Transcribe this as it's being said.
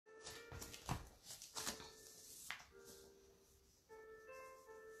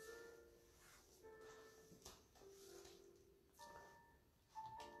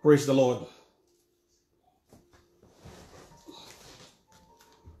Praise the Lord.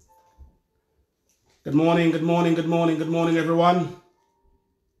 Good morning, good morning, good morning, good morning, everyone.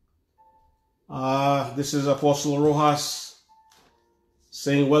 This is Apostle Rojas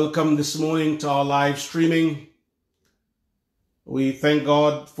saying welcome this morning to our live streaming. We thank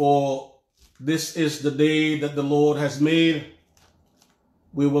God for this is the day that the Lord has made.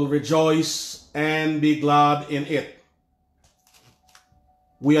 We will rejoice and be glad in it.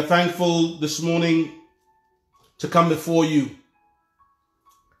 We are thankful this morning to come before you.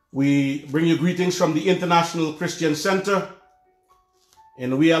 We bring you greetings from the International Christian Center,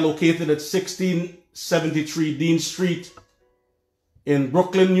 and we are located at 1673 Dean Street in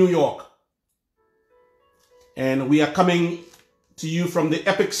Brooklyn, New York. And we are coming to you from the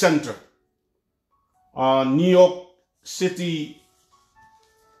Epic Center. New York City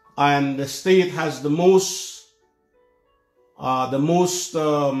and the state has the most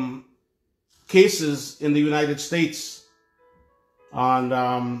cases in the United States.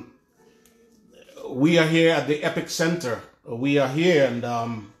 And we are here at the Epic Center. We are here, and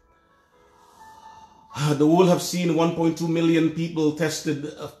the world have seen 1.2 million people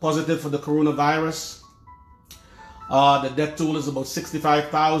tested positive for the coronavirus. The death toll is about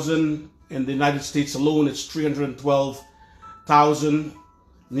 65,000. In the United States alone, it's 312,000.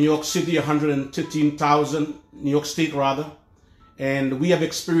 New York City, 113,000. New York State, rather. And we have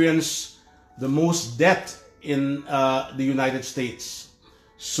experienced the most death in the United States.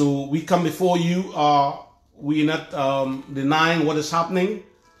 So we come before you. We're not denying what is happening,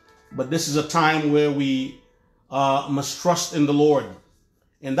 but this is a time where we must trust in the Lord.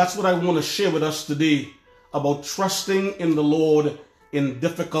 And that's what I want to share with us today, about trusting in the Lord in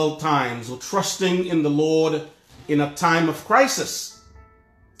difficult times, or trusting in the Lord in a time of crisis.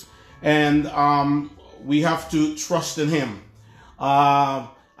 And we have to trust in Him. I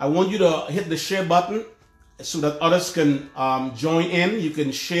want you to hit the share button so that others can join in. You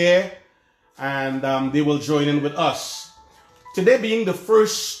can share, and they will join in with us. Today being the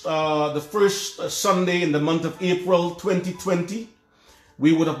first Sunday in the month of April 2020,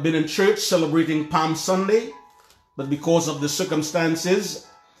 we would have been in church celebrating Palm Sunday, but because of the circumstances,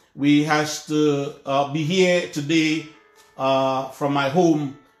 we has to be here today from my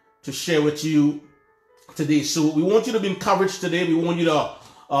home to share with you today. So we want you to be encouraged today. We want you to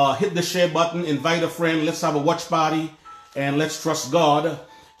hit the share button, invite a friend, let's have a watch party, and let's trust God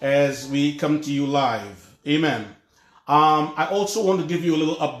as we come to you live. Amen. I also want to give you a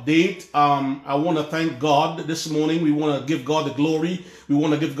little update. I want to thank God this morning. We want to give God the glory. We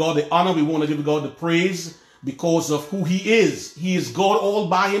want to give God the honor. We want to give God the praise because of who He is. He is God all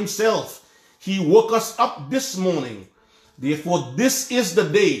by Himself. He woke us up this morning. Therefore, this is the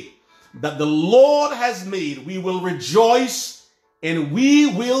day that the Lord has made. We will rejoice and we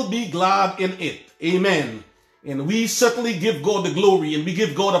will be glad in it. Amen. And we certainly give God the glory and we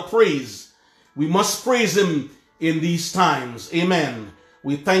give God a praise. We must praise Him in these times. Amen.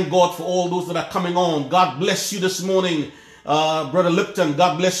 We thank God for all those that are coming on. God bless you this morning, Brother Lipton.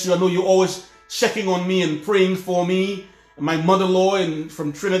 God bless you. I know you're always checking on me and praying for me. My mother-in-law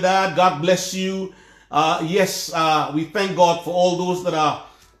from Trinidad, God bless you. Yes, we thank God for all those that are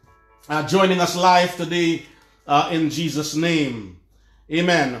joining us live today in Jesus' name.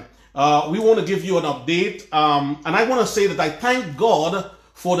 Amen. We want to give you an update. And I want to say that I thank God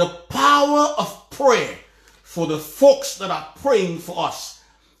for the power of prayer for the folks that are praying for us.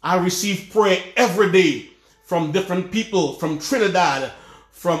 I receive prayer every day from different people, from Trinidad,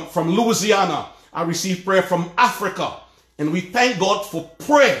 from Louisiana. I receive prayer from Africa. And we thank God for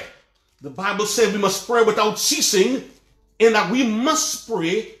prayer. The Bible says we must pray without ceasing, and that we must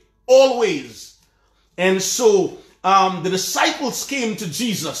pray always. And so the disciples came to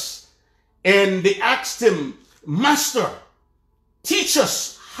Jesus and they asked Him, Master, teach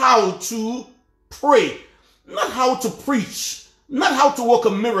us how to pray. Not how to preach, not how to work a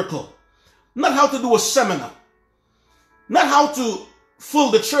miracle, not how to do a seminar, not how to fill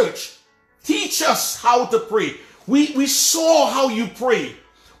the church. Teach us how to pray. We saw how you pray.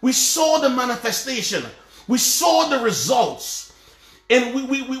 We saw the manifestation. We saw the results. And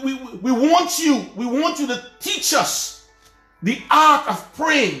we want you to teach us the art of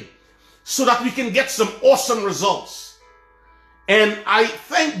praying so that we can get some awesome results. And I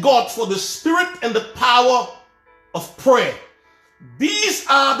thank God for the spirit and the power of prayer. These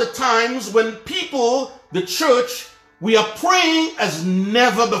are the times when people, the church, we are praying as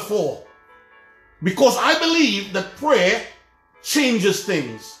never before. Because I believe that prayer changes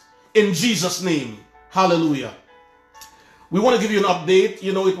things. In Jesus' name. Hallelujah. We want to give you an update.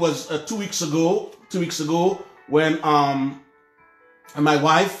 You know, it was 2 weeks ago when And my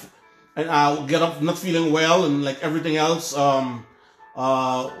wife, and I get up not feeling well and like everything else.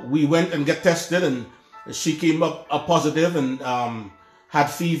 We went and get tested, and she came up positive, and had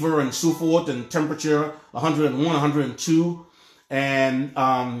fever and so forth, and temperature 101, 102. And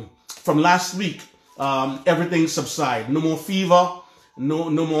from last week, everything subsided. No more fever, no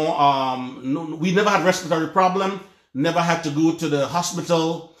more. We never had respiratory problem. Never had to go to the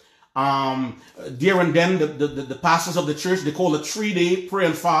hospital. There and then, the pastors of the church, they call a 3-day prayer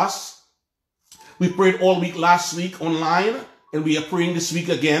and fast. We prayed all week last week online, and we are praying this week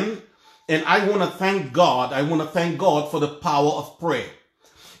again. And I want to thank God. I want to thank God for the power of prayer.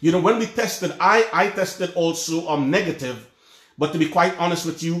 You know, when we tested, I tested also negative. But to be quite honest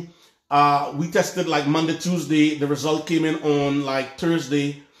with you, we tested like Monday, Tuesday. The result came in on like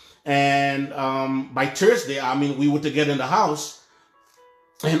Thursday. And by Thursday, I mean, we were together in the house.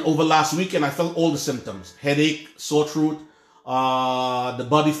 And over last weekend, I felt all the symptoms. Headache, sore throat, the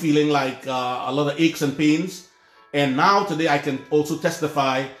body feeling like a lot of aches and pains. And now today I can also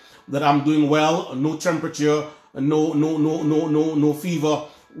testify that I'm doing well. No temperature, no fever.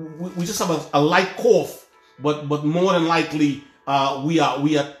 We just have a light cough, but more than likely we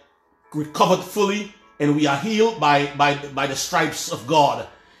are recovered fully, and we are healed by the stripes of God.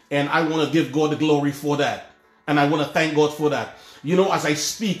 And I want to give God the glory for that, and I want to thank God for that. You know, as I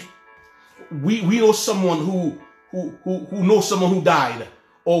speak, we know someone who knows someone who died,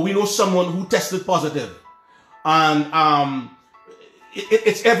 or we know someone who tested positive. And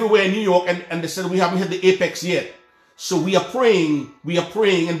it's everywhere in New York, and they said we haven't hit the apex yet. So we are praying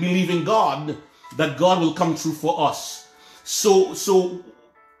and believing God that God will come through for us. So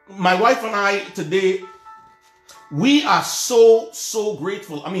my wife and I today, we are so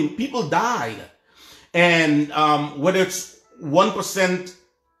grateful. I mean, people died, and whether it's 1%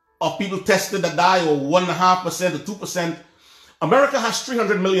 of people tested that die, or 1.5% or 2%, America has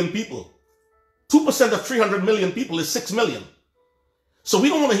 300 million people. 2% of 300 million people is 6 million. So we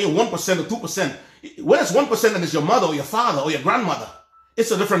don't want to hear 1% or 2%. When it's 1% and it's your mother or your father or your grandmother, it's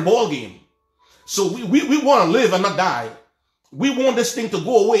a different ball game. So we want to live and not die. We want this thing to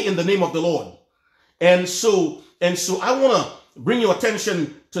go away in the name of the Lord. And so I want to bring your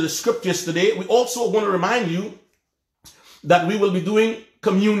attention to the scriptures today. We also want to remind you that we will be doing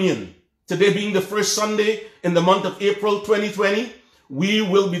communion. Today being the first Sunday in the month of April 2020, we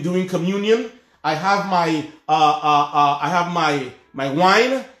will be doing communion. I have my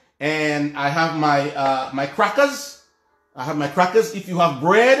wine, and I have my crackers. I have my crackers. If you have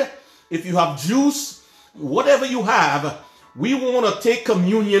bread, if you have juice, whatever you have, we want to take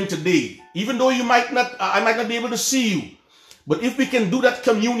communion today. Even though I might not be able to see you, but if we can do that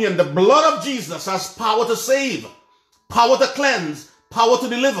communion, the blood of Jesus has power to save, power to cleanse, power to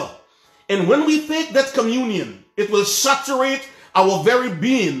deliver. And when we take that communion, it will saturate our very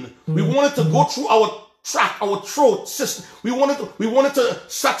being. We want it to go through our tract, our throat system. We want it to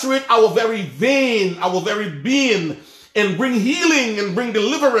saturate our very vein, our very being, and bring healing and bring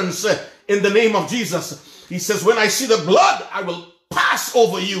deliverance in the name of Jesus. He says, when I see the blood, I will pass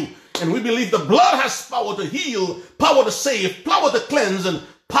over you. And we believe the blood has power to heal, power to save, power to cleanse, and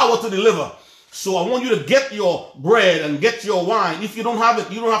power to deliver. So I want you to get your bread and get your wine. If you don't have it,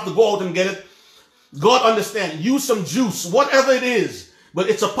 you don't have to go out and get it. God understand. Use some juice, whatever it is. But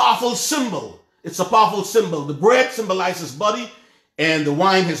it's a powerful symbol. It's a powerful symbol. The bread symbolizes body, and the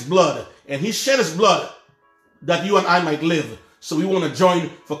wine his blood. And he shed his blood that you and I might live. So we want to join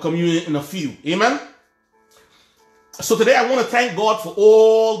for communion in a few. Amen? So today I want to thank God for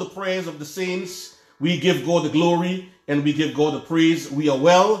all the prayers of the saints. We give God the glory and we give God the praise. We are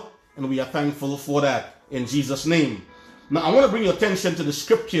well, and we are thankful for that in Jesus' name. Now I want to bring your attention to the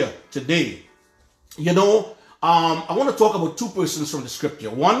scripture today. You know, I want to talk about two persons from the scripture.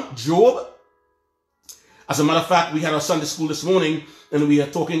 One, Job. As a matter of fact, we had our Sunday school this morning, and we are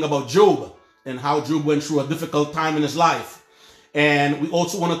talking about Job and how Job went through a difficult time in his life. And we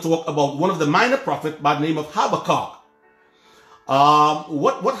also want to talk about one of the minor prophets by the name of Habakkuk.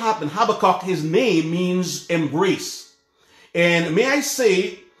 What happened? Habakkuk, his name means embrace. And may I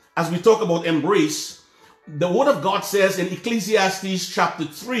say, as we talk about embrace, the word of God says in Ecclesiastes chapter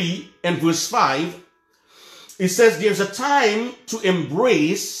 3 and verse 5, it says there's a time to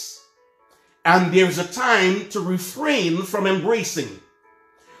embrace and there's a time to refrain from embracing.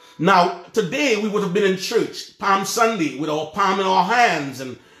 Now, today we would have been in church, Palm Sunday, with our palm in our hands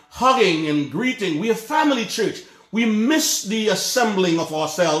and hugging and greeting. We are family church. We miss the assembling of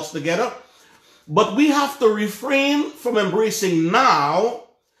ourselves together, but we have to refrain from embracing now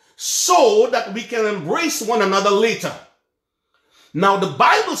so that we can embrace one another later. Now, the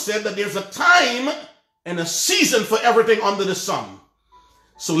Bible said that there's a time and a season for everything under the sun.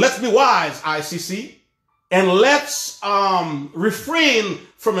 So let's be wise, ICC, and let's refrain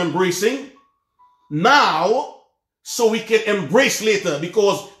from embracing now so we can embrace later,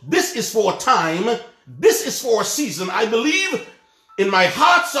 because this is for a time, this is for a season. I believe in my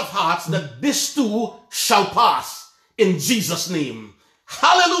hearts of hearts that this too shall pass in Jesus' name.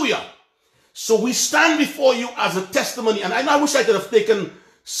 Hallelujah. So we stand before you as a testimony, and I wish I could have taken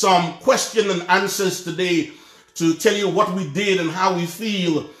some question and answers today to tell you what we did and how we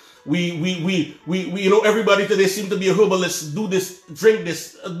feel. We you know, everybody today seems to be a herbalist. Do this, drink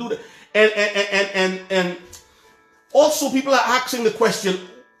this, do that. And also people are asking the question,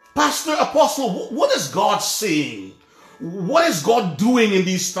 Pastor, Apostle, what is God saying? What is God doing in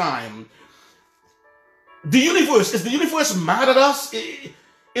these times? Is the universe mad at us?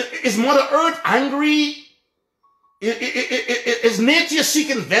 Is Mother Earth angry? Is nature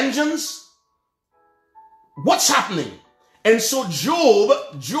seeking vengeance? What's happening? And so Job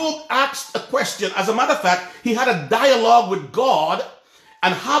asked a question. As a matter of fact, he had a dialogue with God,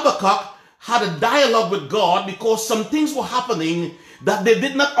 and Habakkuk had a dialogue with God because some things were happening that they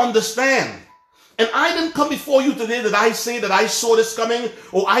did not understand. And I didn't come before you today that I say that I saw this coming,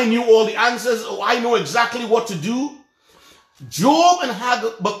 or I knew all the answers, or I know exactly what to do. Job and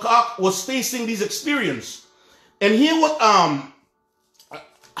Habakkuk was facing these experiences. And here what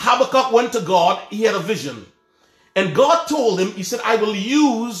Habakkuk went to God. He had a vision. And God told him, he said, I will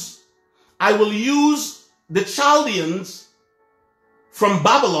use the Chaldeans from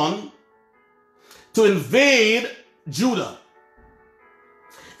Babylon to invade Judah.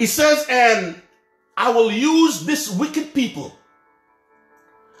 He says, and I will use this wicked people.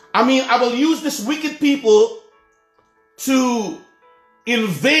 I will use this wicked people to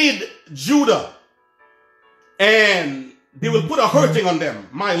invade Judah. And they will put a hurting on them,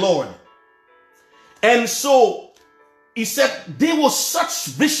 my Lord. And so he said they were such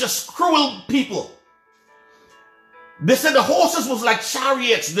vicious, cruel people. They said the horses was like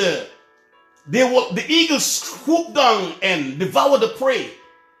chariots. The eagles swooped down and devoured the prey.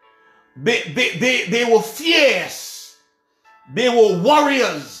 They were fierce. They were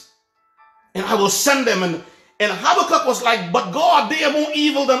warriors. And I will send them. And Habakkuk was like, but God, they are more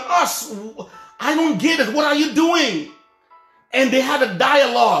evil than us. I don't get it. What are you doing? And they had a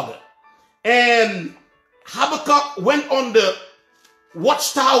dialogue. And Habakkuk went on the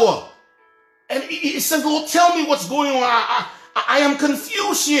watchtower. And he said, Lord, tell me what's going on. I am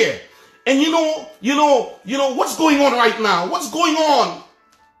confused here. And you know what's going on right now? What's going on?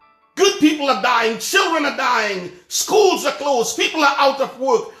 Good people are dying. Children are dying. Schools are closed. People are out of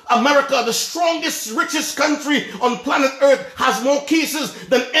work. America, the strongest, richest country on planet Earth, has more cases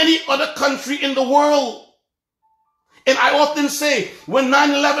than any other country in the world. And I often say, when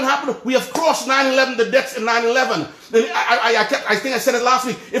 9/11 happened, we have crossed 9/11, the deaths in 9/11. And I think I said it last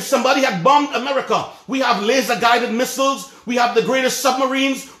week. If somebody had bombed America, we have laser-guided missiles. We have the greatest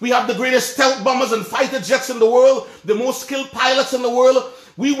submarines. We have the greatest stealth bombers and fighter jets in the world. The most skilled pilots in the world.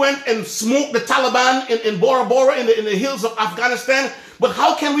 We went and smoked the Taliban in Bora Bora in the hills of Afghanistan. But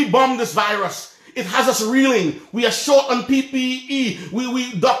how can we bomb this virus? It has us reeling. We are short on PPE.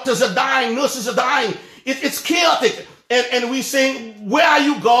 We doctors are dying. Nurses are dying. It's chaotic. And we saying, where are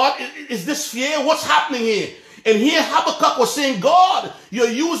you, God? Is this fear? What's happening here? And here Habakkuk was saying, God, you're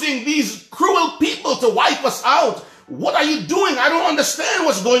using these cruel people to wipe us out. What are you doing? I don't understand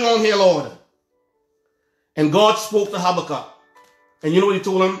what's going on here, Lord. And God spoke to Habakkuk. And you know what he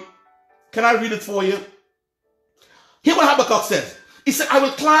told him? Can I read it for you? Hear what Habakkuk says. He said, I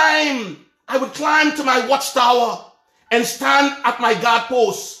would climb to my watchtower and stand at my guard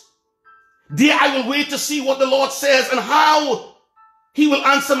post. There I will wait to see what the Lord says and how he will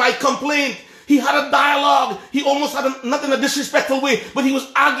answer my complaint. He had a dialogue. He almost had not in a disrespectful way, but he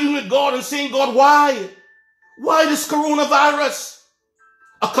was arguing with God and saying, God, why? Why this coronavirus?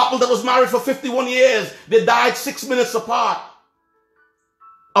 A couple that was married for 51 years, they died 6 minutes apart.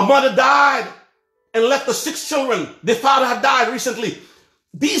 A mother died and left the 6 children. Their father had died recently.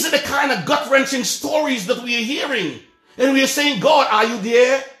 These are the kind of gut-wrenching stories that we are hearing. And we are saying, God, are you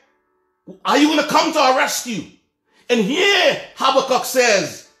there? Are you going to come to our rescue? And here Habakkuk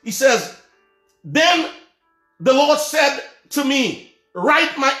says, he says, then the Lord said to me,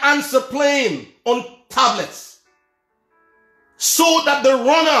 write my answer plain on tablets so that the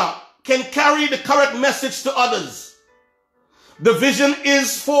runner can carry the correct message to others. The vision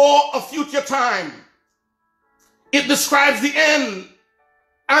is for a future time. It describes the end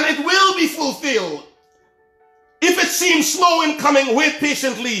and it will be fulfilled. If it seems slow in coming, wait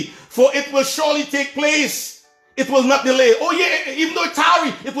patiently, for it will surely take place. It will not delay. Oh yeah, even though it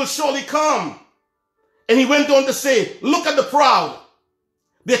tarry, it will surely come. And he went on to say, look at the proud.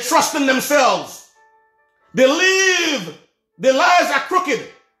 They trust in themselves. They live. Their lives are crooked,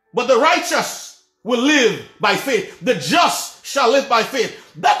 but the righteous will live by faith. The just shall live by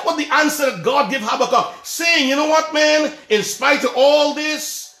faith. That's what the answer that God gave Habakkuk, saying, you know what, man? In spite of all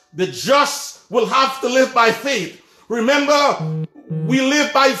this, the just will have to live by faith. Remember, we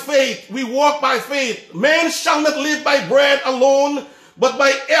live by faith. We walk by faith. Man shall not live by bread alone, but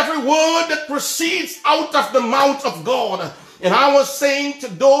by every word that proceeds out of the mouth of God. And I was saying to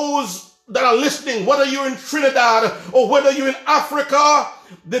those that are listening, whether you're in Trinidad or whether you're in Africa,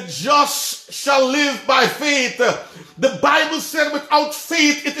 the just shall live by faith. The Bible said without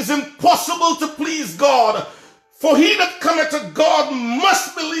faith it is impossible to please God. For he that cometh to God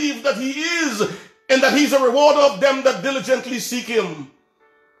must believe that he is, and that he's a rewarder of them that diligently seek him.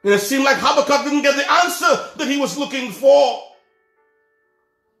 And it seemed like Habakkuk didn't get the answer that he was looking for.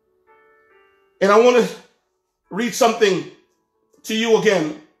 And I want to read something to you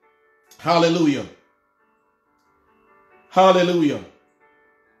again. Hallelujah. Hallelujah.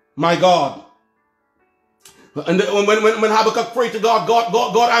 My God. And when Habakkuk prayed to God,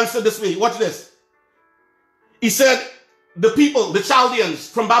 God answered this way. Watch this. He said, the people, the Chaldeans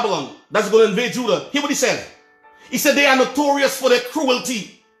from Babylon, that's going to invade Judah. Hear what he said. He said, they are notorious for their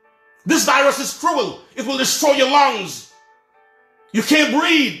cruelty. This virus is cruel. It will destroy your lungs. You can't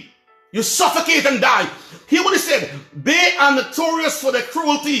breathe. You suffocate and die. Hear what he said. They are notorious for their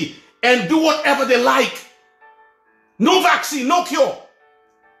cruelty and do whatever they like. No vaccine, no cure.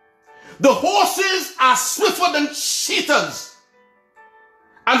 The horses are swifter than cheetahs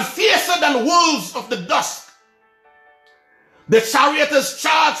and fiercer than wolves of the dusk. The charioteers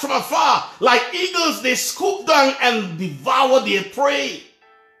charge from afar. Like eagles, they scoop down and devour their prey.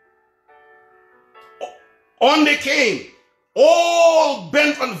 On they came, all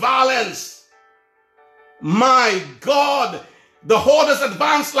bent on violence. My God, the hordes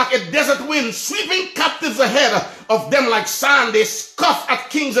advanced like a desert wind, sweeping captives ahead of them like sand. They scoff at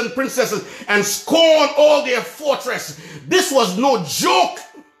kings and princesses and scorn all their fortress. This was no joke.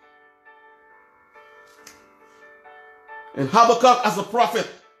 And Habakkuk as a prophet,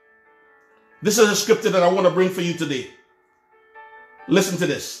 this is a scripture that I want to bring for you today. Listen to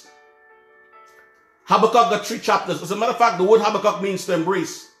this. Habakkuk got 3 chapters. As a matter of fact, the word Habakkuk means to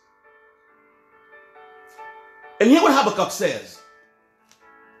embrace. And hear what Habakkuk says.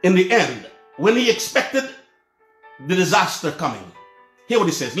 In the end, when he expected the disaster coming. Hear what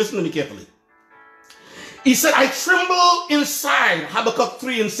he says. Listen to me carefully. He said, I tremble inside. Habakkuk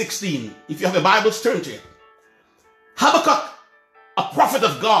 3:16. If you have a Bible, turn to it. Habakkuk, a prophet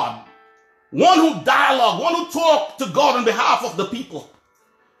of God. One who dialogued, one who talked to God on behalf of the people.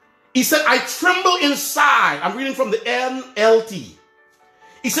 He said, I tremble inside. I'm reading from the NLT.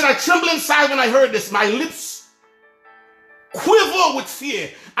 He said, I tremble inside when I heard this. My lips quiver with fear.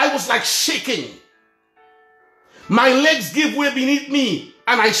 I was like shaking. My legs give way beneath me,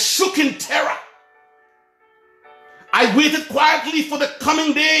 and I shook in terror. I waited quietly for the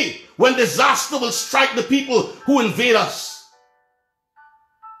coming day when disaster will strike the people who invade us.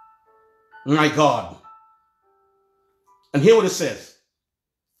 My God. And hear what it says.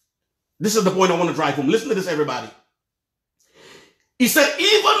 This is the point I want to drive home. Listen to this, everybody. He said,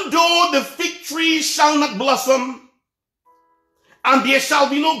 even though the fig tree shall not blossom, and there shall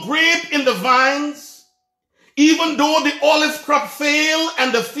be no grape in the vines, even though the olive crop fail,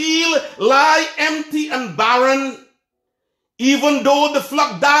 and the field lie empty and barren, even though the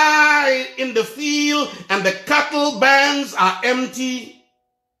flock die in the field, and the cattle bands are empty,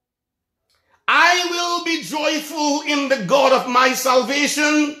 I will be joyful in the God of my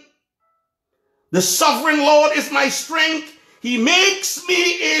salvation. The sovereign Lord is my strength. He makes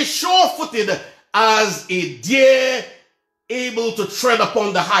me a sure-footed as a deer able to tread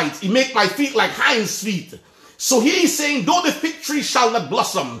upon the heights. He make my feet like hinds' feet. So here he's saying, though the fig tree shall not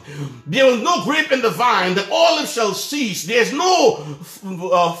blossom, there is no grape in the vine, the olive shall cease, there's no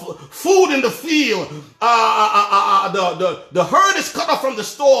food in the field, the herd is cut off from the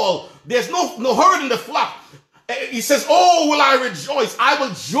stall, there's no herd in the flock. He says, oh, will I rejoice? I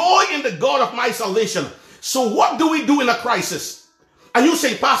will joy in the God of my salvation. So what do we do in a crisis? And you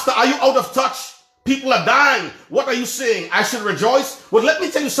say, Pastor, are you out of touch? People are dying. What are you saying? I should rejoice? Well, let me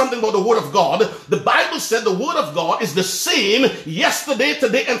tell you something about the Word of God. The Bible said the Word of God is the same yesterday,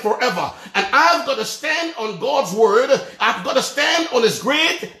 today, and forever. And I've got to stand on God's Word. I've got to stand on His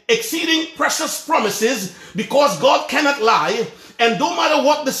great, exceeding precious promises, because God cannot lie. And no matter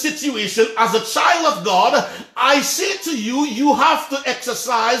what the situation, as a child of God, I say to you, you have to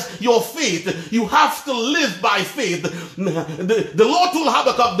exercise your faith. You have to live by faith. The Lord told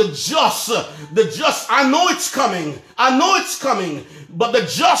Habakkuk, the just, I know it's coming. I know it's coming. But the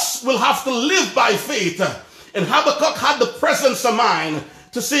just will have to live by faith. And Habakkuk had the presence of mind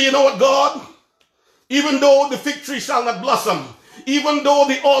to say, you know what, God? Even though the fig tree shall not blossom, even though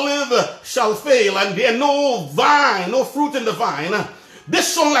the olive shall fail, and there no vine, no fruit in the vine,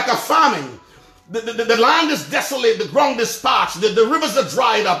 this sounds like a famine. The land is desolate, the ground is parched, the rivers are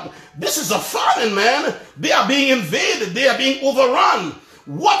dried up. This is a famine, man. They are being invaded, they are being overrun.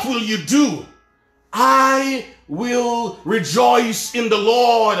 What will you do? I will rejoice in the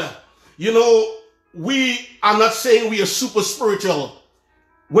Lord. You know, we are not saying we are super spiritual.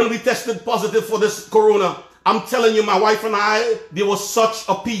 When we tested positive for this corona, I'm telling you, my wife and I, there was such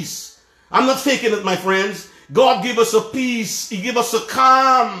a peace. I'm not faking it, my friends. God gave us a peace. He gave us a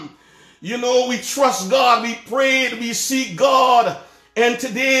calm. You know, we trust God. We prayed. We seek God. And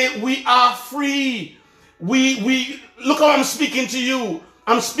today we are free. We look how I'm speaking to you.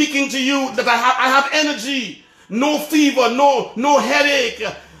 I'm speaking to you that I have energy. No fever, no headache.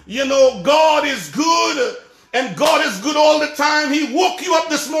 You know, God is good. And God is good all the time. He woke you up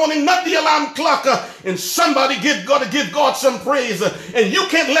this morning, not the alarm clock. And somebody got to give God some praise. And you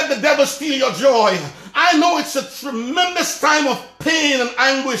can't let the devil steal your joy. I know it's a tremendous time of pain and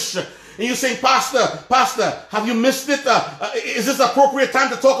anguish. And you're saying, Pastor, have you missed it? Is this appropriate time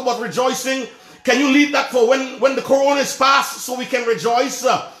to talk about rejoicing? Can you leave that for when the corona is past so we can rejoice?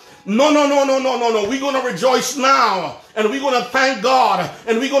 No. We're going to rejoice now. And we're going to thank God.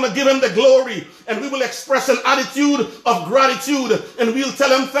 And we're going to give him the glory. And we will express an attitude of gratitude. And we'll tell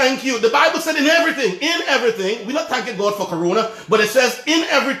him thank you. The Bible said in everything, we're not thanking God for corona, but it says in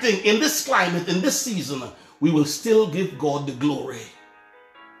everything, in this climate, in this season, we will still give God the glory.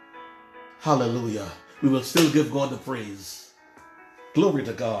 Hallelujah. We will still give God the praise. Glory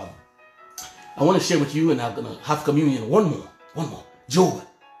to God. I want to share with you, and I'm going to have communion. One more. Job.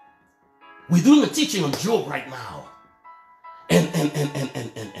 We're doing a teaching on Job right now. And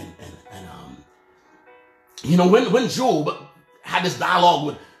you know, when Job had this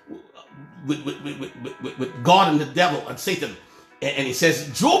dialogue with God and the devil and Satan, and he says,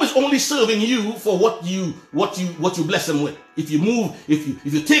 Job is only serving you for what you bless him with. If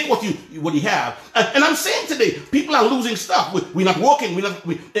you take what you have. And I'm saying today, people are losing stuff. We're not working. Even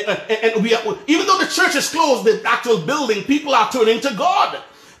though the church is closed, the actual building, people are turning to God.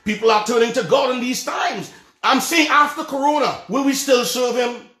 People are turning to God in these times. I'm saying after corona, will we still serve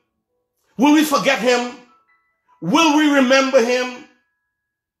him? Will we forget him? Will we remember him?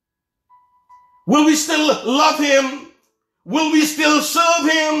 Will we still love him? Will we still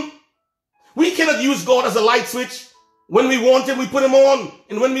serve him? We cannot use God as a light switch. When we want him, we put him on.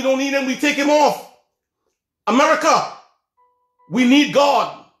 And when we don't need him, we take him off. America, we need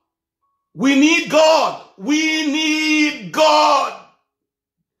God. We need God. We need God.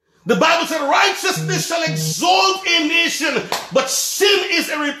 The Bible said righteousness shall exalt a nation, but sin is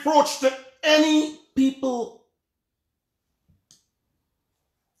a reproach to any people.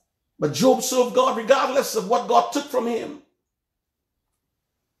 But Job served God regardless of what God took from him.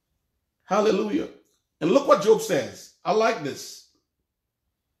 Hallelujah. And look what Job says. I like this.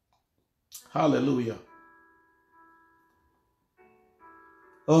 Hallelujah.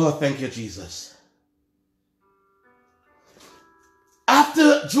 Oh, thank you, Jesus.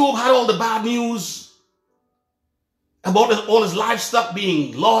 After Job had all the bad news about all his livestock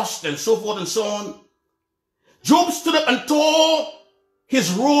being lost and so forth and so on, Job stood up and tore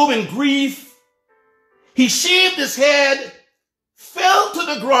his robe in grief. He shaved his head, fell to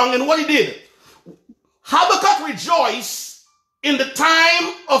the ground, and what he did, Habakkuk rejoiced in the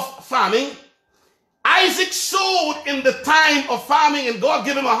time of famine. Isaac sowed in the time of famine, and God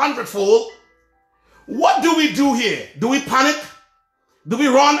gave him 100-fold. What do we do here? Do we panic? Do we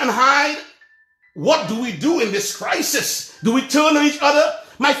run and hide? What do we do in this crisis? Do we turn on each other?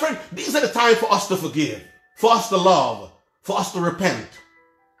 My friend, these are the time for us to forgive, for us to love, for us to repent.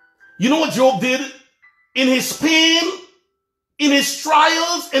 You know what Job did? In his pain, in his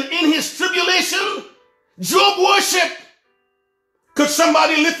trials, and in his tribulation, Job worshiped. Could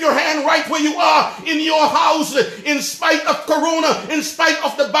somebody lift your hand right where you are in your house, in spite of corona, in spite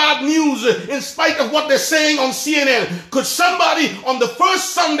of the bad news, in spite of what they're saying on CNN? Could somebody on the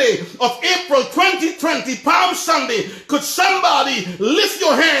first Sunday of April 2020, Palm Sunday, could somebody lift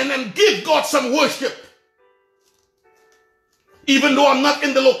your hand and give God some worship? Even though I'm not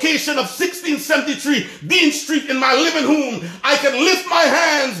in the location of 1673 Dean Street in my living room, I can lift my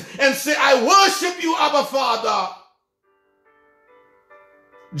hands and say, I worship you, Abba Father.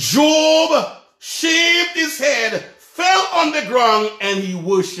 Job shaved his head, fell on the ground, and he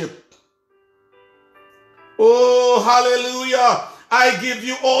worshiped. Oh, hallelujah. I give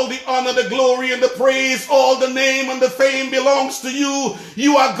you all the honor, the glory, and the praise. All the name and the fame belongs to you.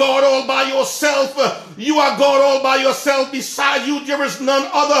 You are God all by yourself. You are God all by yourself. Beside you, there is none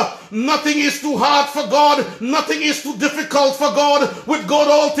other. Nothing is too hard for God. Nothing is too difficult for God. With God,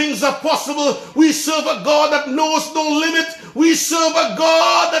 all things are possible. We serve a God that knows no limit. We serve a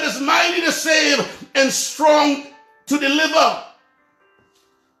God that is mighty to save and strong to deliver.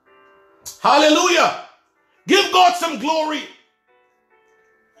 Hallelujah. Give God some glory.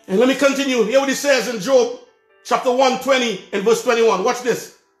 And let me continue. Hear what he says in Job chapter 120 and verse 21. Watch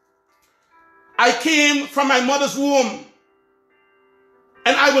this. I came from my mother's womb,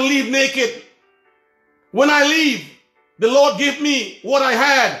 and I will leave naked. When I leave, the Lord gave me what I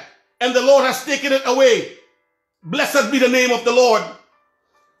had, and the Lord has taken it away. Blessed be the name of the Lord.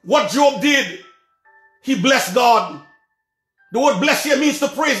 What Job did, he blessed God. The word bless here means to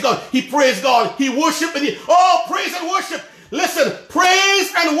praise God. He praised God. He worshiped and praise and worship. Listen,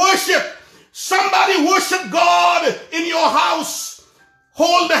 praise and worship. Somebody worship God in your house.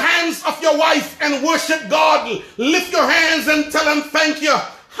 Hold the hands of your wife and worship God. Lift your hands and tell him thank you.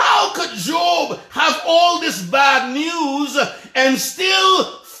 How could Job have all this bad news and still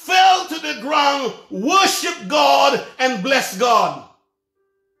fell to the ground, worship God and bless God?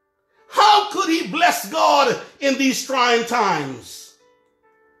 How could he bless God in these trying times?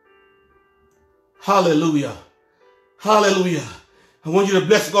 Hallelujah. Hallelujah. I want you to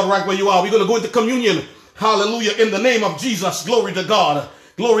bless God right where you are. We're going to go into communion. Hallelujah. In the name of Jesus. Glory to God.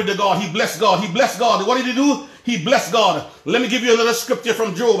 Glory to God. He blessed God. He blessed God. What did he do? He blessed God. Let me give you another scripture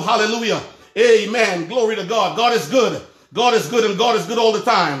from Job. Hallelujah. Amen. Glory to God. God is good. God is good, and God is good all the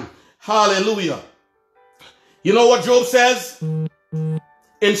time. Hallelujah. You know what Job says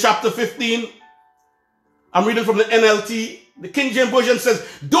in chapter 15? I'm reading from the NLT. The King James Version says,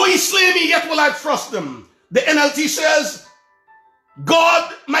 though he slay me, yet will I trust him. The NLT says,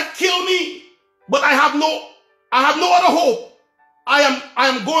 God might kill me, but I have no other hope. I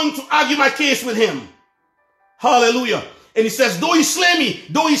am going to argue my case with him. Hallelujah. And he says, though he slay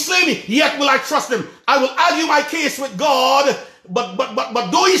me, yet will I trust him. I will argue my case with God,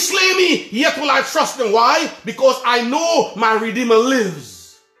 but though he slay me, yet will I trust him. Why? Because I know my Redeemer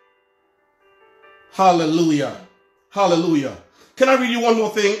lives. Hallelujah. Hallelujah. Can I read you one more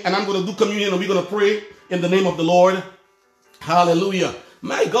thing? And I'm going to do communion and we're going to pray in the name of the Lord. Hallelujah.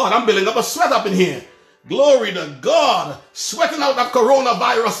 My God, I'm building up a sweat up in here. Glory to God. Sweating out that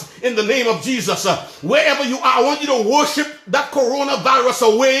coronavirus in the name of Jesus. Wherever you are, I want you to worship that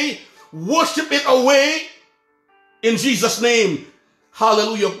coronavirus away. Worship it away in Jesus' name.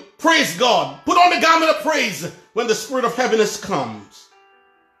 Hallelujah. Praise God. Put on the garment of praise when the spirit of heaviness comes.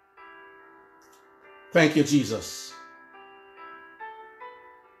 Thank you, Jesus.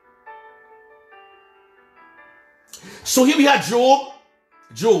 So here we had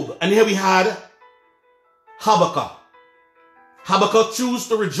Job, and here we had Habakkuk. Habakkuk chose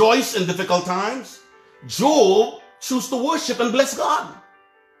to rejoice in difficult times. Job chose to worship and bless God.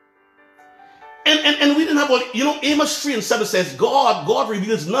 And we didn't have all, Amos 3 and 7 says, God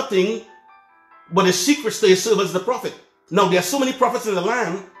reveals nothing but his secrets to his servants, the prophet. Now, there are so many prophets in the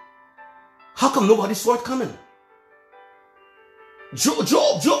land. How come nobody saw it coming? Job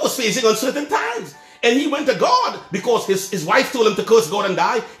was facing uncertain times. And he went to God because his wife told him to curse God and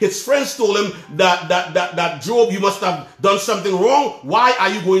die. His friends told him that Job, you must have done something wrong. Why are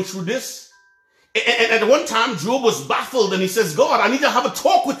you going through this? And at one time, Job was baffled and he says, God, I need to have a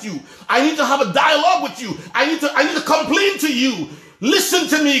talk with you. I need to have a dialogue with you. I need to complain to you. Listen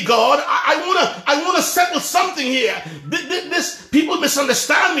to me, God. I want to settle something here. This people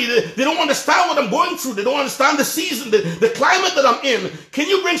misunderstand me. They don't understand what I'm going through. They don't understand the season, the climate that I'm in. Can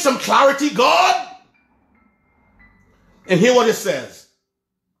you bring some clarity, God? And hear what it says.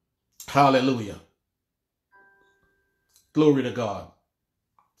 Hallelujah. Glory to God.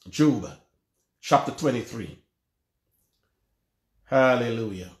 Job, chapter 23.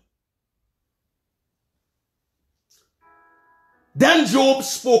 Hallelujah. Then Job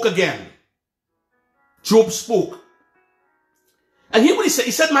spoke again. Job spoke. And hear what he said.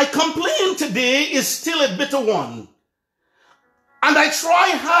 He said, my complaint today is still a bitter one. And I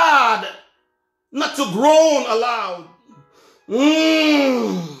try hard not to groan aloud.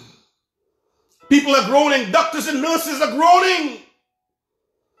 People are groaning. Doctors and nurses are groaning.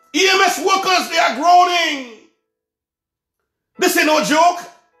 EMS workers, they are groaning. This ain't no joke.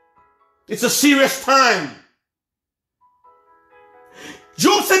 It's a serious time.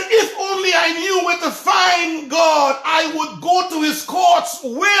 Job said, if only I knew where to find God, I would go to his courts.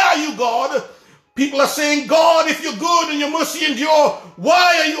 Where are you, God? People are saying, God, if you're good and your mercy endure,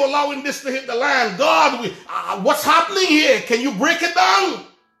 why are you allowing this to hit the land? God, what's happening here? Can you break it down?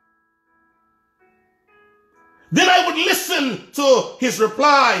 Then I would listen to his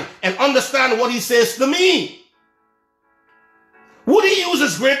reply and understand what he says to me. Would he use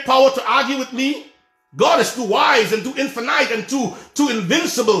his great power to argue with me? God is too wise and too infinite and too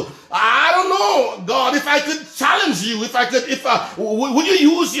invincible. I don't know, God, if I could challenge you, would you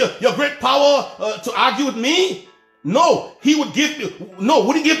use your great power to argue with me? No,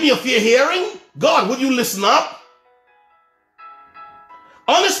 would he give me a fair hearing? God, would you listen up?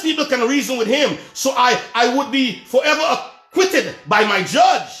 Honest people can reason with him, so I would be forever acquitted by my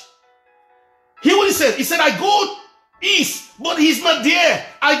judge. Hear what he said. He said, I go east, but he's not there.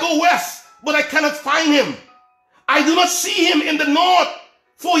 I go west, but I cannot find him. I do not see him in the north,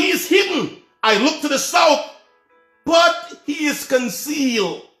 for he is hidden. I look to the south, but he is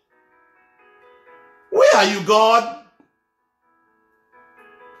concealed. Where are you, God?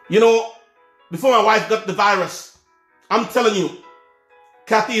 You know, before my wife got the virus, I'm telling you,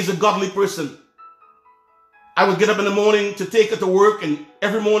 Kathy is a godly person. I would get up in the morning to take her to work, and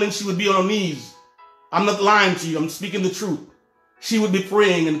every morning she would be on her knees. I'm not lying to you. I'm speaking the truth. She would be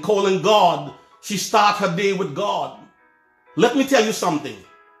praying and calling God. She starts her day with God. Let me tell you something.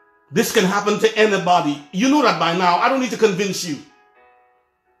 This can happen to anybody. You know that by now. I don't need to convince you.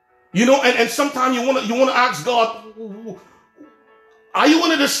 You know, and sometimes you want to ask God, are you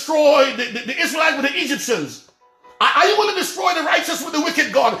going to destroy the Israelites with the Egyptians? Are you going to destroy the righteous with the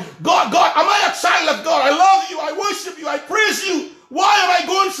wicked, God? God, am I a child of God? I love you. I worship you. I praise you. Why am I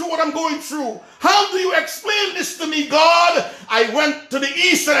going through what I'm going through? How do you explain this to me, God? I went to the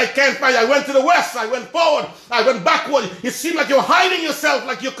east and I can't find you. I went to the west. I went forward. I went backward. It seems like you're hiding yourself,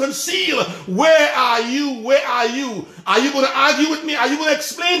 like you're concealed. Where are you? Where are you? Are you going to argue with me? Are you going to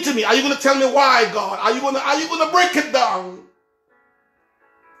explain to me? Are you going to tell me why, God? Are you going to break it down?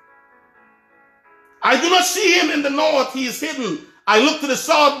 I do not see him in the north. He is hidden. I look to the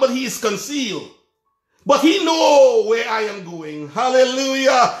south, but he is concealed. But he knows where I am going.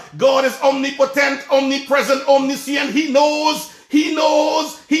 Hallelujah. God is omnipotent, omnipresent, omniscient. He knows, but he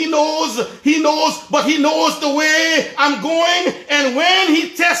knows the way I'm going. And when he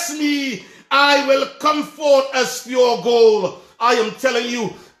tests me, I will come forth as pure gold. I am telling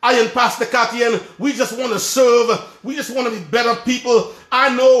you, I and Pastor Katian, we just want to serve. We just want to be better people.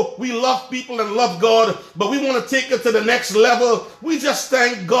 I know we love people and love God, but we want to take it to the next level. We just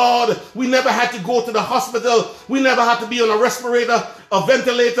thank God. We never had to go to the hospital. We never had to be on a respirator, a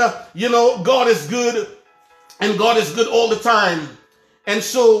ventilator. You know, God is good, and God is good all the time. And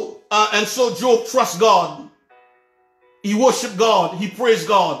so Job trusts God. He worshiped God. He praised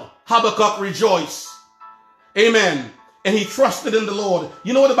God. Habakkuk rejoiced. Amen. And he trusted in the Lord.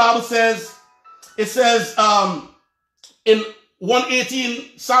 You know what the Bible says? It says in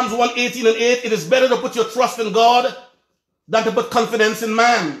 118, Psalms 118 and 8, it is better to put your trust in God than to put confidence in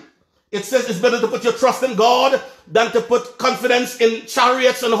man. It says it's better to put your trust in God than to put confidence in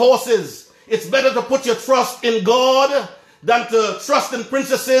chariots and horses. It's better to put your trust in God than to trust in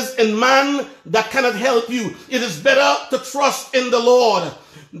princesses and man that cannot help you. It is better to trust in the Lord.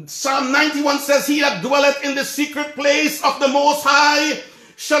 Psalm 91 says, he that dwelleth in the secret place of the Most High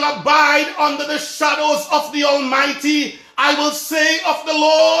shall abide under the shadows of the Almighty. I will say of the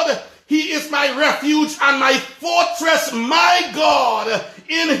Lord, he is my refuge and my fortress, my God.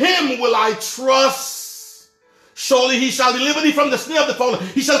 In him will I trust. Surely he shall deliver thee from the snare of the fowler.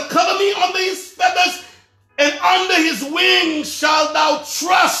 He shall cover me under his feathers, and under his wings shalt thou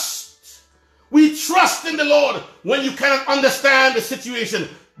trust. We trust in the Lord when you cannot understand the situation.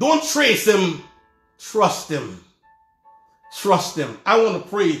 Don't trace him. Trust him. Trust him. I want to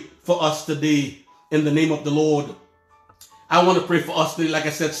pray for us today in the name of the Lord. I want to pray for us today. Like I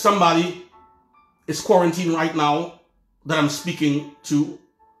said, somebody is quarantined right now that I'm speaking to.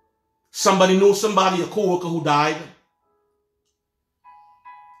 Somebody knows somebody, a co-worker who died.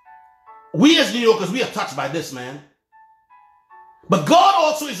 We as New Yorkers, we are touched by this, man. But God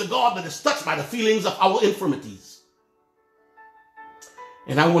also is a God that is touched by the feelings of our infirmities.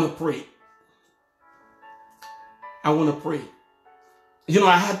 And I want to pray. I want to pray. You know,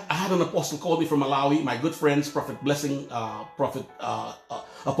 I had an apostle call me from Malawi, my good friends, Prophet Blessing, Apostle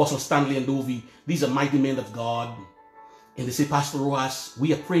Stanley and Dovi. These are mighty men of God. And they say, Pastor Rojas,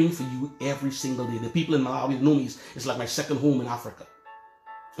 we are praying for you every single day. The people in Malawi know me. It's like my second home in Africa.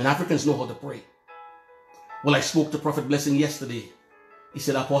 And Africans know how to pray. Well, I spoke to Prophet Blessing yesterday. He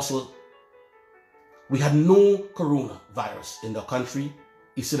said, Apostle, we had no coronavirus in the country.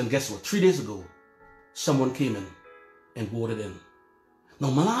 He said, and guess what? 3 days ago, someone came in and voted in. Now,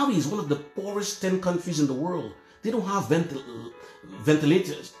 Malawi is one of the poorest 10 countries in the world. They don't have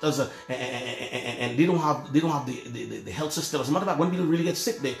ventilators, and they don't have the health system. As a matter of fact, when people really get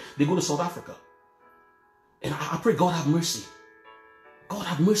sick, they go to South Africa. And I pray God have mercy. God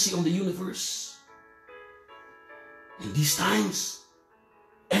have mercy on the universe. In these times,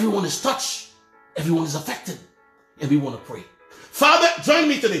 everyone is touched. Everyone is affected. And we want to pray. Father, join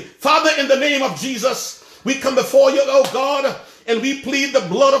me today. Father, in the name of Jesus, we come before you, oh God, and we plead the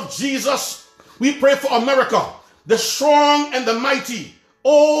blood of Jesus. We pray for America, the strong and the mighty.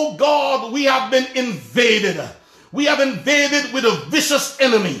 Oh God, we have been invaded. We have invaded with a vicious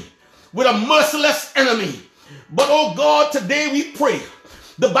enemy, with a merciless enemy. But oh God, today we pray.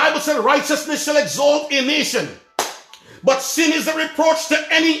 The Bible said righteousness shall exalt a nation, but sin is a reproach to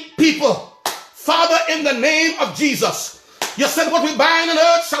any people. Father, in the name of Jesus, you said what we bind on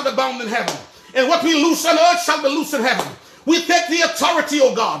earth shall be bound in heaven, and what we loose on earth shall be loosed in heaven. We take the authority,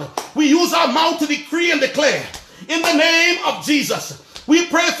 oh God. We use our mouth to decree and declare. In the name of Jesus, we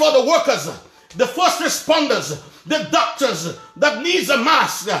pray for the workers, the first responders, the doctors that needs a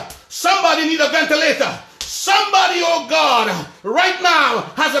mask. Somebody need a ventilator. Somebody, oh God, right now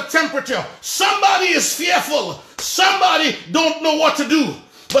has a temperature. Somebody is fearful. Somebody don't know what to do.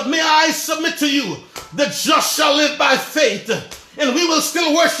 But may I submit to you, the just shall live by faith. And we will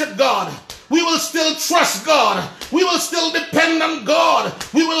still worship God. We will still trust God. We will still depend on God.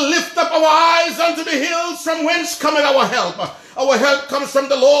 We will lift up our eyes unto the hills from whence cometh our help. Our help comes from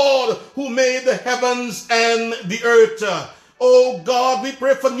the Lord who made the heavens and the earth. Oh God, we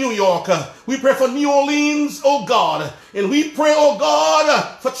pray for New York. We pray for New Orleans, oh God. And we pray, oh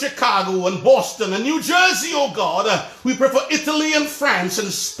God, for Chicago and Boston and New Jersey, oh God. We pray for Italy and France and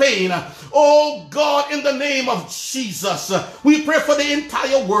Spain. Oh God, in the name of Jesus, we pray for the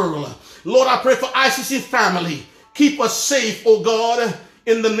entire world. Lord, I pray for ICC family. Keep us safe, oh God,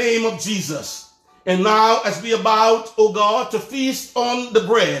 in the name of Jesus. And now, as we about, oh God, to feast on the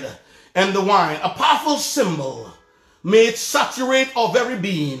bread and the wine, a powerful symbol, may it saturate our very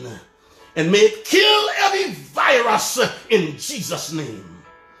being, and may it kill every virus in Jesus' name.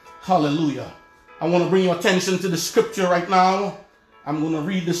 Hallelujah. I want to bring your attention to the scripture right now. I'm going to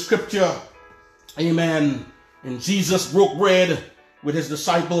read the scripture. Amen. And Jesus broke bread with his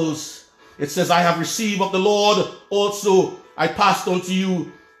disciples. It says, I have received of the Lord also I passed on to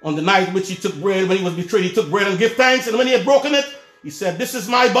you on the night which he took bread. When he was betrayed, he took bread and gave thanks. And when he had broken it, he said, this is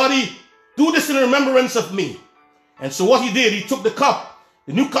my body. Do this in remembrance of me. And so what he did, he took the cup,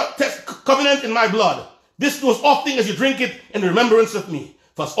 the new covenant in my blood. This do as often as you drink it in remembrance of me.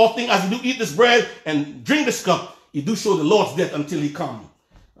 For as often as you do eat this bread and drink this cup, you do show the Lord's death until he come.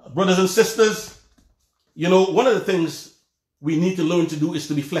 Brothers and sisters, you know, one of the things we need to learn to do is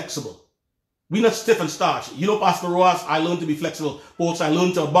to be flexible. We're not stiff and starch. You know, Pastor Rojas, I learned to be flexible. Folks, I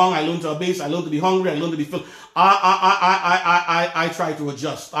learned to abound, I learned to abase, I learned to be hungry, I learned to be filled. I try to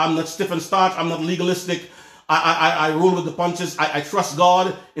adjust. I'm not stiff and starch, I'm not legalistic. I roll with the punches. I trust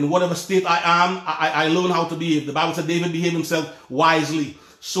God in whatever state I am. I learn how to behave. The Bible said David behaved himself wisely.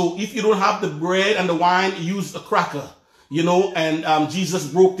 So if you don't have the bread and the wine, use a cracker, you know, and Jesus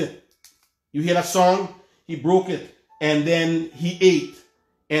broke it. You hear that song? He broke it, and then he ate,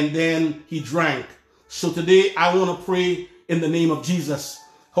 and then he drank. So today I want to pray in the name of Jesus.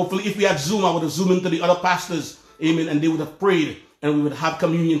 Hopefully if we had Zoom, I would have zoomed into the other pastors, amen, and they would have prayed, and we would have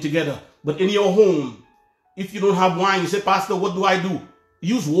communion together. But in your home, if you don't have wine, you say, Pastor, what do I do?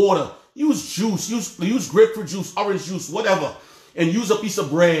 Use water, use juice, use grapefruit juice, orange juice, whatever. And use a piece of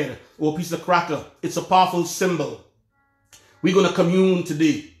bread or a piece of cracker. It's a powerful symbol. We're going to commune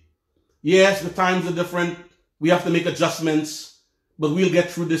today. Yes, the times are different. We have to make adjustments. But we'll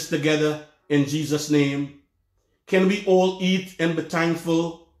get through this together in Jesus' name. Can we all eat and be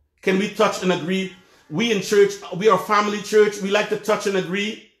thankful? Can we touch and agree? We in church, we are a family church. We like to touch and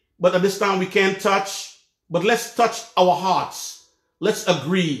agree. But at this time we can't touch. But let's touch our hearts. Let's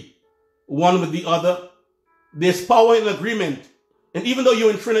agree one with the other. There's power in agreement. And even though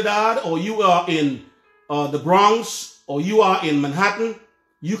you're in Trinidad or you are in the Bronx or you are in Manhattan,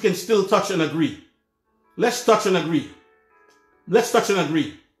 you can still touch and agree. Let's touch and agree. Let's touch and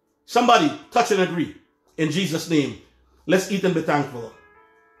agree. Somebody touch and agree in Jesus' name. Let's eat and be thankful.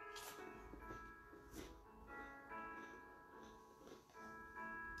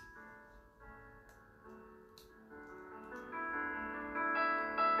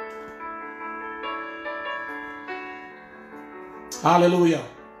 Hallelujah.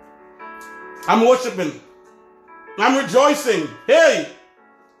 I'm worshiping. I'm rejoicing. Hey,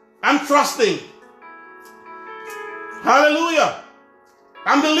 I'm trusting. Hallelujah.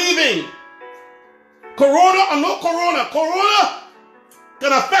 I'm believing. Corona or no corona, corona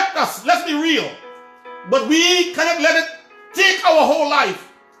can affect us. Let's be real. But we cannot let it take our whole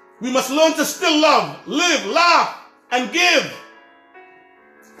life. We must learn to still love, live, laugh, and give.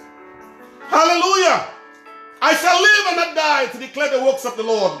 Hallelujah. I shall live and not die to declare the works of the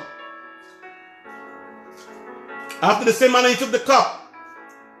Lord. After the same manner, he took the cup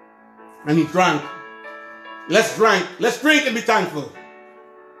and he drank. Let's drink and be thankful.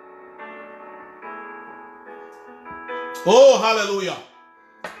 Oh, hallelujah.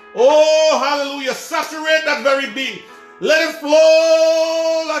 Oh, hallelujah. Saturate that very being. Let it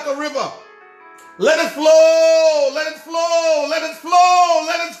flow like a river. Let it flow. Let it flow. Let it flow.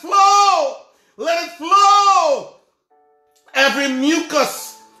 Let it flow. Let it flow. Every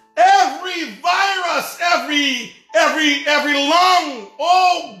mucus, every virus, every lung.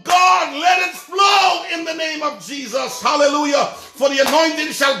 Oh God, let it flow in the name of Jesus. Hallelujah. For the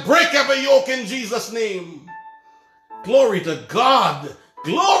anointing shall break every yoke in Jesus' name. Glory to God.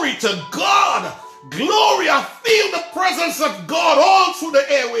 Glory to God. Glory. I feel the presence of God all through the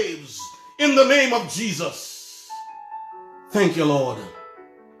airwaves in the name of Jesus. Thank you, Lord.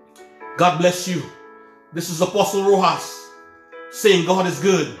 God bless you. This is Apostle Rojas saying God is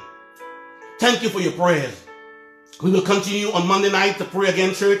good. Thank you for your prayers. We will continue on Monday night to pray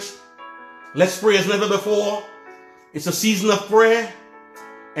again, church. Let's pray as never before. It's a season of prayer.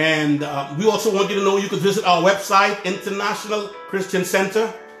 And we also want you to know you could visit our website, International Christian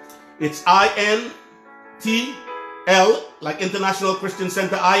Center. It's INTL, like International Christian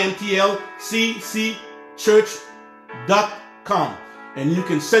Center, INTLCC church.com. And you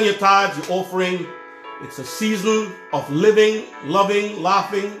can send your tithes, your offering. It's a season of living, loving,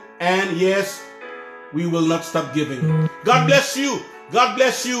 laughing, and yes, we will not stop giving. God bless you. God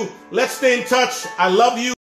bless you. Let's stay in touch. I love you.